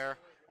double here,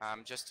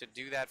 just to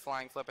do that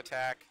Flying Flip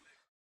attack.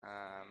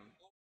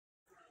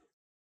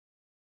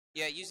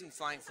 Yeah, using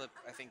Flying Flip,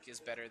 I think, is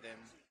better than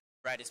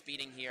Brightest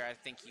Beating here. I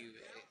think you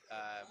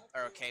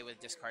are okay with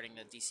discarding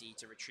the DC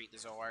to retreat the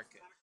Zoroark.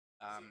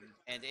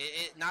 And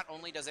it not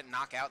only does it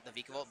knock out the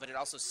Vikavolt, but it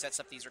also sets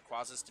up these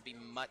Rayquazas to be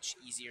much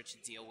easier to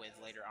deal with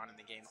later on in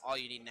the game. All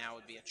you need now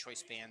would be a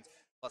Choice Band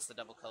plus the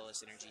double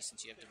colorless energy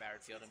since you have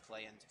Devoured Field in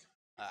play. And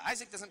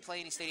Isaac doesn't play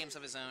any stadiums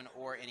of his own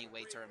or any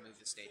way to remove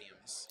the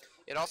stadiums.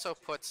 It also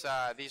puts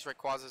these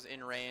Rayquazas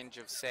in range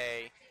of,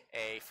 say,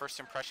 a first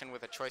impression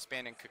with a Choice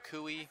Band and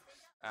Kukui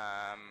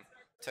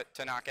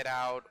to knock it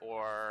out,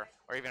 or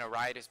even a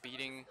Riot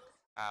beating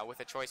with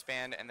a Choice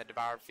Band and the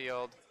Devoured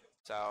Field.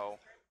 So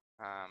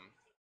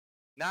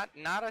not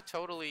a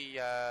totally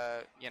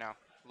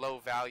low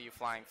value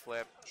flying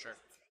flip. Sure.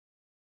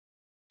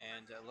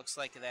 And looks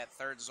like that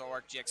third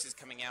Zoroark GX is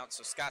coming out,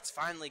 so Scott's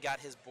finally got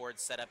his board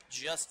set up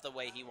just the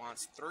way he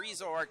wants. 3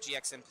 Zoroark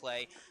GX in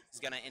play is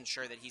going to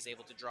ensure that he's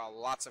able to draw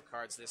lots of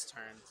cards this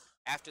turn.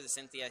 After the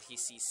Cynthia, he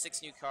sees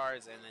 6 new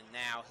cards, and then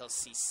now he'll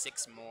see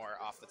 6 more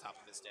off the top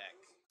of his deck.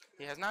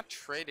 He has not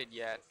traded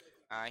yet.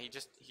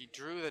 He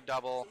drew the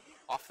double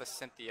off the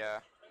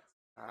Cynthia.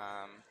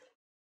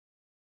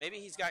 Maybe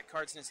he's got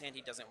cards in his hand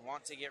he doesn't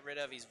want to get rid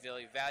of. He's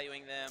really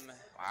valuing them.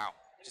 Wow.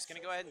 Just going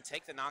to go ahead and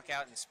take the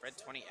knockout and spread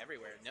 20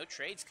 everywhere. No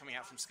trades coming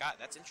out from Scott.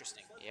 That's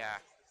interesting. Yeah.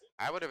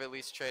 I would have at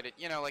least traded,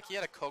 like he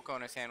had a Coco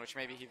in his hand, which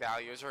maybe he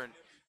values, or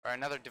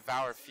another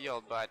Devoured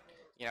Field, but,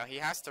 he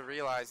has to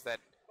realize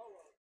that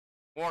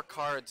more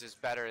cards is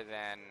better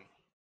than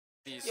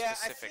these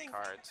specific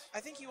cards. I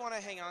think you want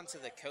to hang on to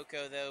the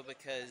Coco, though,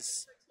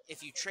 because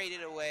if you trade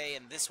it away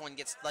and this one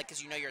gets,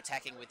 because you're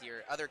attacking with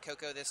your other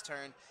Coco this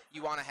turn,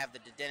 you want to have the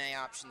Dedenne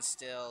option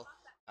still.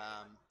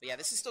 But yeah,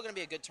 this is still going to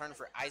be a good turn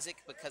for Isaac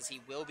because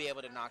he will be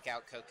able to knock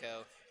out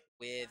Coco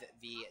with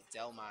the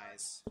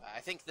Delmise.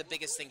 I think the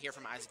biggest thing here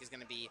from Isaac is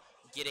going to be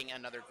getting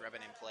another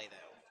Grubbin in play,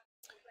 though.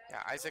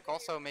 Yeah, Isaac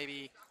also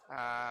maybe,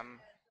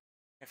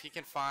 if he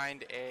can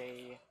find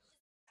a...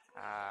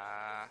 he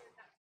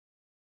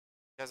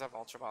does have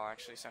Ultra Ball,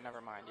 actually, so never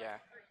mind, yeah.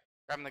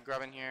 Grabbing the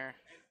Grubbin here.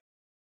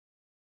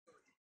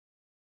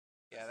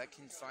 Yeah, that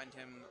can find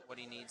him what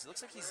he needs. It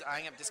looks like he's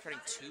eyeing up discarding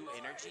 2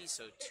 energy,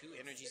 so 2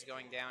 energies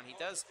going down. He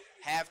does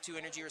have 2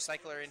 energy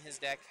recycler in his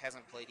deck,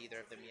 hasn't played either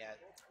of them yet.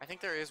 I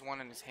think there is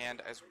one in his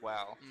hand as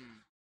well.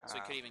 So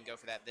he could even go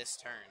for that this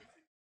turn.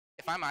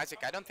 If I'm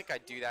Isaac, I don't think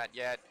I'd do that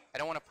yet. I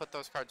don't want to put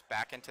those cards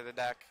back into the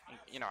deck.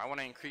 I want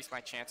to increase my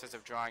chances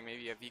of drawing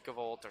maybe a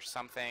Vikavolt or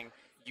something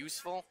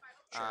useful,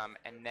 Sure.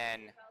 And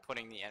then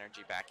putting the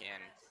energy back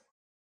in.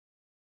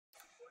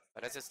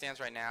 But as it stands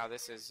right now,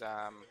 this is...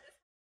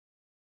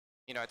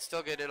 it's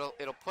still good.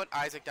 It'll put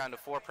Isaac down to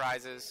 4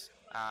 prizes,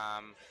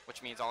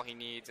 which means all he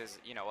needs is,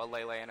 a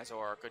Lele and a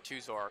Zoroark, or 2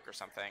 Zoroark or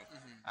something,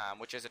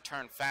 which is a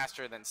turn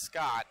faster than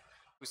Scott,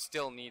 who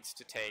still needs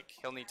to take,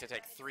 he'll need to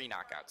take 3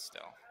 knockouts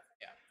still.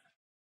 Yeah.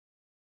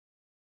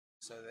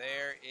 So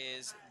there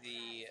is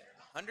the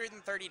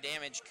 130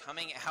 damage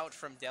coming out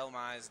from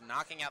Delmise,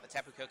 knocking out the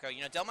Tapu Koko.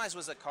 Delmise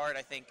was a card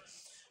I think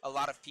a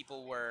lot of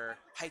people were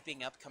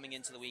hyping up coming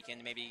into the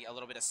weekend, maybe a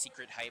little bit of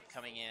secret hype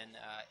coming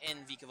in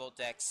Vikavolt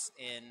decks,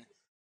 in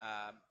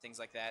things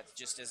like that,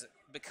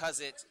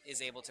 because it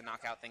is able to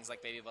knock out things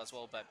like Baby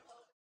Buzzwole, but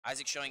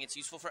Isaac's showing it's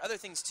useful for other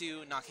things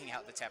too, knocking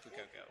out the Tapu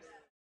Koko.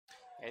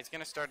 Yeah, he's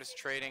going to start his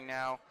trading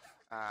now.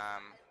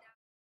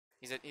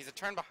 He's a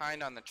turn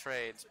behind on the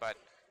trades, but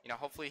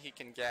hopefully he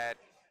can get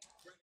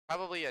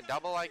probably a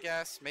double, I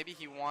guess. Maybe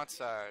he wants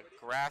a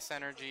Grass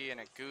Energy and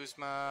a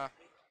Guzma,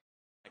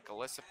 a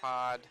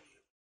Golisopod.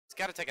 He's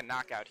got to take a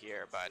knockout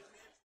here, but...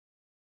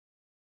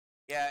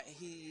 Yeah,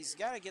 he's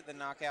got to get the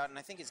knockout, and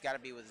I think it's got to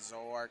be with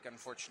Zoroark,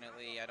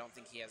 unfortunately. I don't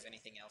think he has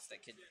anything else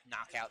that could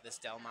knock out this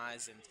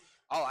Delmise, and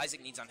all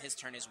Isaac needs on his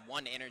turn is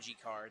 1 energy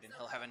card, and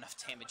he'll have enough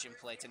damage in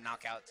play to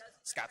knock out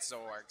Scott's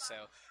Zoroark, so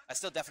I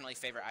still definitely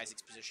favor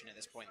Isaac's position at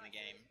this point in the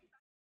game.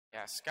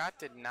 Yeah, Scott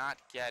did not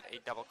get a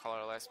double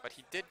colorless, but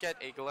he did get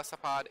a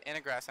Golisopod and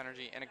a Grass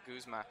Energy and a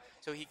Guzma,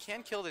 so he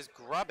can kill this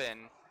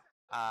Grubbin,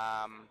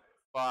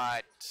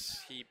 but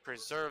he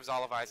preserves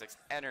all of Isaac's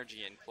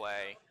energy in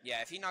play.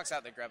 Yeah, if he knocks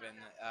out the Grubbin,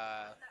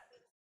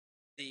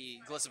 the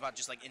Golisopod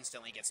just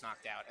instantly gets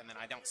knocked out, and then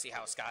I don't see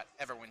how Scott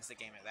ever wins the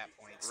game at that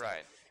point. So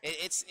right.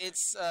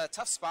 It's a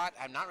tough spot.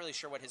 I'm not really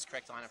sure what his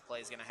correct line of play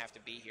is going to have to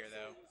be here,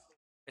 though.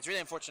 It's really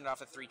unfortunate off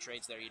the 3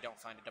 trades there you don't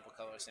find a double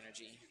colorless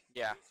energy.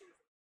 Yeah.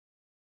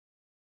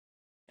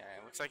 Yeah,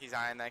 it looks like he's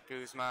eyeing that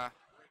Guzma.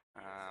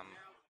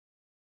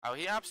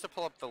 He opts to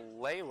pull up the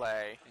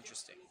Lele.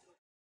 Interesting.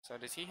 So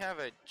does he have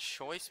a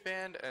Choice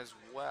Band as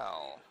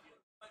well?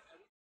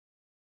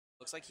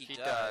 Looks like he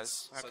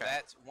does. So okay.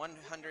 that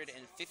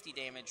 150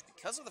 damage,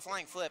 because of the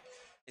flying flip,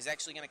 is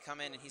actually going to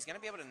come in, and he's going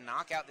to be able to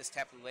knock out this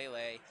Tapu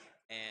Lele.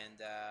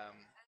 And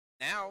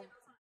now,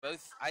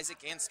 both Isaac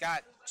and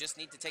Scott just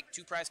need to take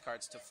 2 prize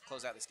cards to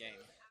close out this game.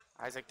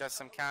 Isaac does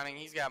some counting.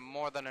 He's got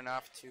more than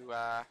enough to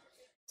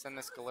send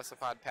this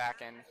Golisopod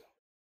packing.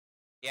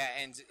 Yeah,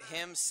 and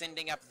him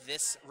sending up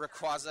this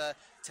Rayquaza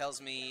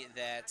tells me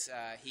that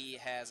he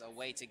has a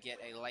way to get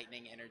a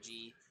Lightning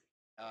Energy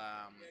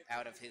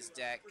out of his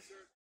deck.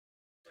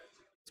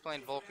 He's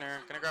playing Volkner.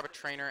 Gonna grab a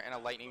Trainer and a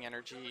Lightning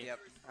Energy. Yep.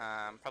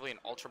 Probably an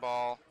Ultra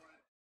Ball.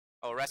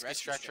 Oh, Rescue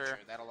Stretcher.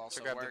 That'll also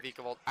to grab work. the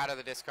Vikavolt out of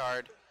the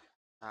discard.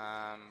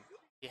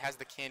 He has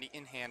the candy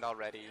in hand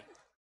already,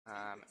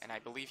 and I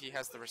believe he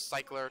has the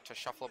recycler to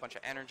shuffle a bunch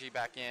of energy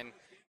back in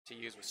to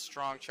use with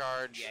strong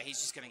charge. Yeah, he's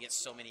just going to get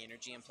so many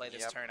energy in play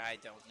this turn. I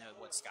don't know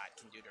what Scott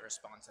can do to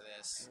respond to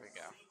this. Here we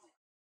go.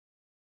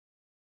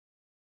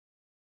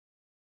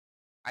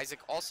 Isaac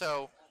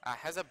also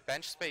has a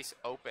bench space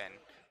open,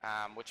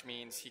 which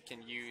means he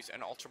can use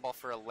an Ultra Ball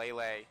for a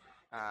Lele.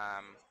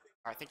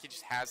 I think he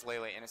just has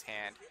Lele in his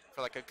hand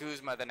for like a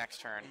Guzma the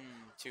next turn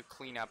to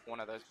clean up one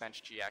of those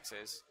bench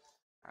GXs.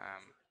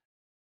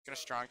 Gonna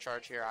strong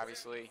charge here,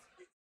 obviously.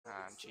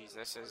 Geez,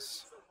 this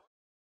is,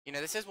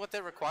 this is what the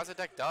Rayquaza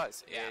deck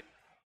does. Yeah.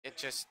 It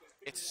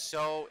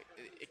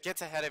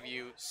gets ahead of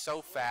you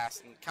so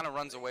fast and kind of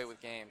runs away with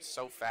games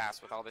so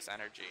fast with all this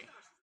energy.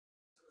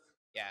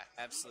 Yeah,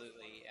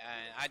 absolutely.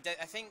 I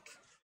think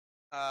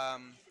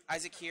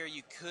Isaac here,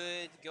 you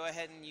could go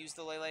ahead and use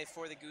the Lele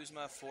for the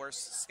Guzma, force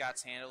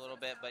Scott's hand a little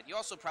bit, but you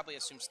also probably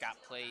assume Scott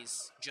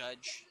plays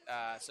Judge.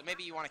 So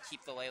maybe you want to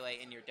keep the Lele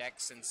in your deck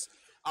since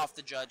off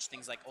the Judge,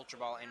 things like Ultra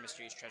Ball and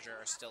Mysterious Treasure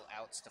are still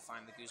out to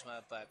find the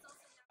Guzma, but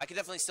I could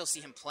definitely still see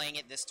him playing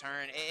it this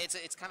turn.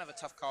 It's kind of a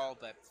tough call,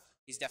 but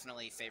he's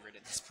definitely favored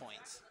at this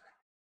point.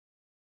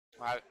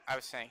 Well, I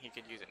was saying he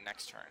could use it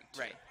next turn,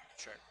 too. Right,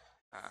 sure.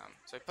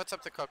 So he puts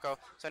up the Coco.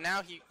 So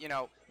now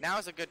now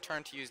is a good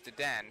turn to use the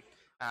Den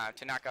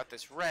to knock out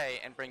this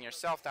Ray and bring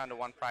yourself down to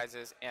 1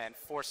 prizes and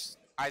force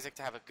Isaac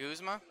to have a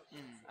Guzma,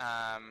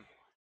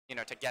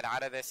 to get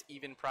out of this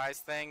even prize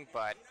thing.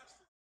 But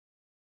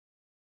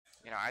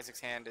Isaac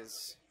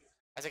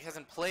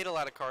hasn't played a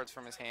lot of cards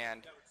from his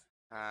hand,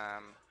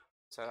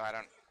 so I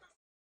don't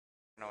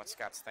know what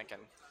Scott's thinking.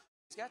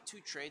 He's got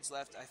 2 trades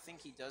left. I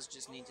think he does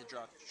just need to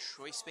draw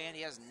Choice Band.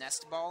 He has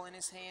Nest Ball in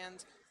his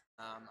hand.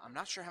 I'm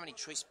not sure how many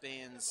Choice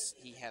Bands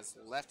he has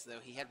left, though.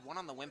 He had one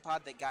on the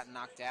Wimpod that got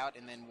knocked out,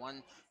 and then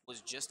one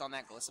was just on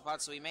that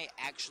Gliscopod, so he may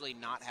actually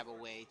not have a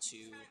way to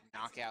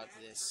knock out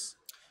this.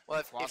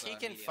 Well, if he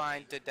can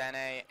find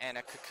Dedenne and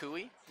a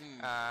Kukui,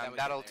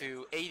 that'll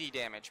do 80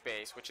 damage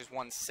base, which is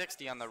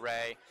 160 on the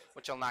Ray,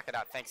 which will knock it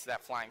out thanks to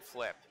that flying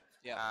flip.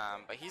 Yeah.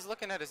 But he's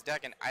looking at his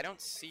deck, and I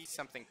don't see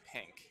something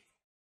pink.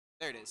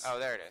 There it is. Oh,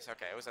 there it is.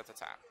 Okay, it was at the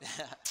top.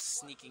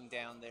 Sneaking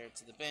down there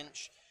to the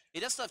bench. He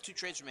does still have 2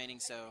 trades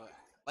remaining, so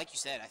like you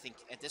said, I think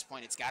at this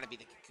point it's got to be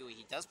the Kukui.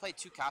 He does play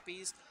 2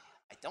 copies.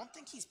 I don't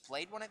think he's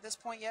played one at this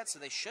point yet, so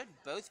they should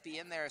both be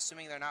in there,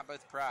 assuming they're not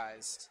both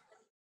prized.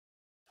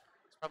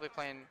 He's probably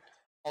playing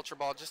Ultra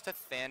Ball just to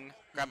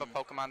grab a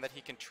Pokemon that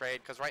he can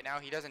trade, because right now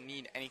he doesn't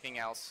need anything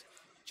else,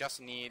 just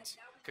needs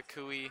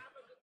Kukui.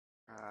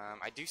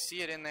 I do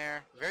see it in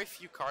there. Very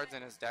few cards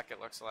in his deck,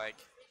 it looks like.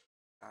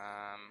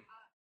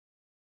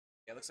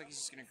 Yeah, it looks like he's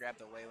just going to grab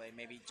the Lele,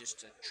 maybe just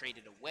to trade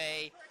it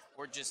away,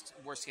 or just,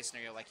 worst case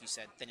scenario, like you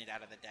said, thin it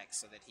out of the deck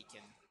so that he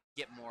can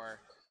get more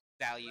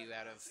value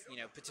out of,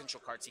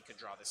 potential cards he could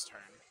draw this turn.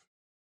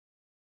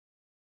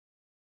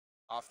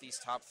 Off these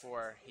top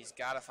 4, he's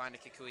got to find a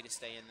Kukui to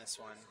stay in this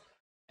one.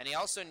 And he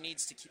also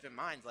needs to keep in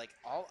mind, like,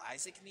 all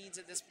Isaac needs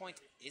at this point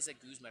is a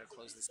Guzma to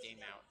close this game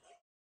out.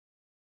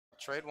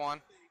 Trade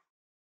 1.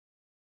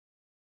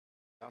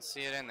 Don't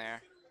see it in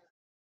there.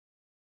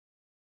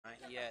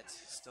 Not yet.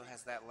 Still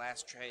has that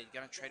last trade.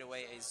 Gonna trade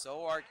away a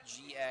Zoroark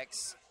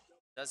GX.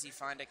 Does he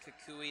find a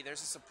Kukui?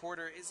 There's a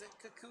supporter. Is it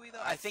Kukui, though?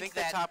 I think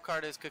the top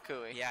card is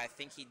Kukui. Yeah, I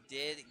think he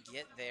did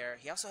get there.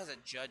 He also has a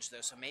Judge,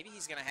 though, so maybe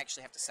he's gonna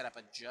actually have to set up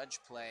a Judge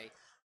play,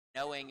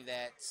 knowing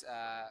that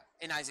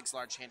in Isaac's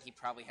large hand, he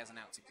probably has an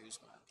out to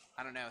Guzma.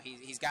 I don't know.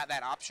 He's got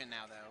that option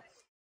now, though.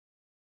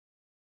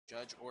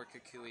 Judge or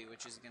Kukui,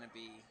 which is gonna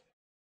be...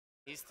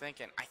 He's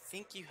thinking, I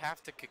think you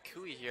have to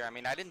Kukui here. I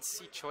mean, I didn't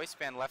see Choice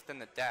Band left in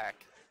the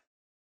deck.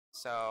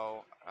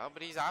 So,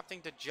 but he's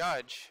opting to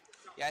Judge.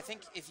 Yeah, I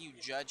think if you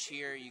Judge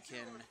here, you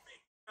can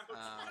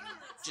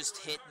just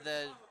hit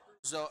the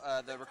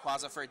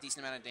Rayquaza for a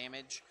decent amount of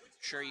damage.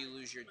 Sure, you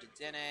lose your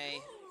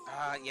Dedenne.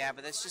 Yeah,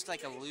 but that's just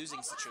like a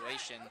losing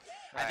situation.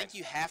 Right. I think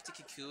you have to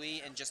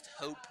Kukui and just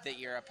hope that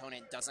your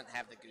opponent doesn't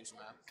have the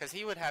Guzma. Because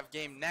he would have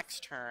game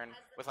next turn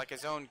with like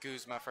his own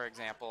Guzma, for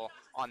example,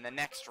 on the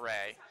next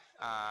Ray,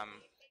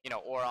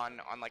 or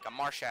on like a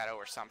Marshadow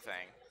or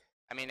something.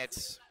 I mean,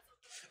 it's...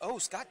 Oh,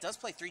 Scott does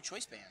play 3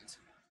 Choice Bands.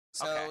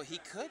 So okay. He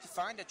could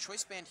find a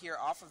Choice Band here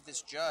off of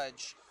this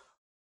Judge.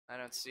 I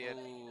don't see it.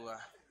 Ooh,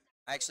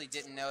 I actually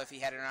didn't know if he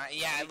had it or not.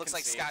 Yeah, it looks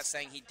like Scott's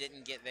saying he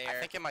didn't get there. I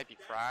think it might be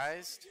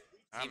prized.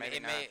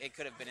 It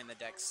could have been in the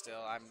deck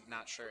still. I'm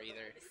not sure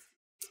either.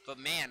 But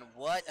man,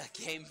 what a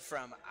game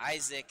from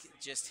Isaac.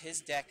 Just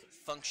his deck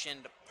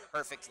functioned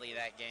perfectly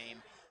that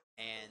game.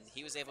 And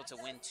he was able to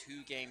win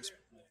 2 games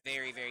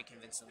very, very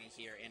convincingly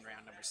here in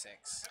round number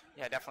 6.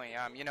 Yeah, definitely.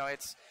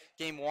 It's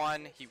game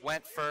 1. He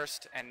went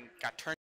first and got turned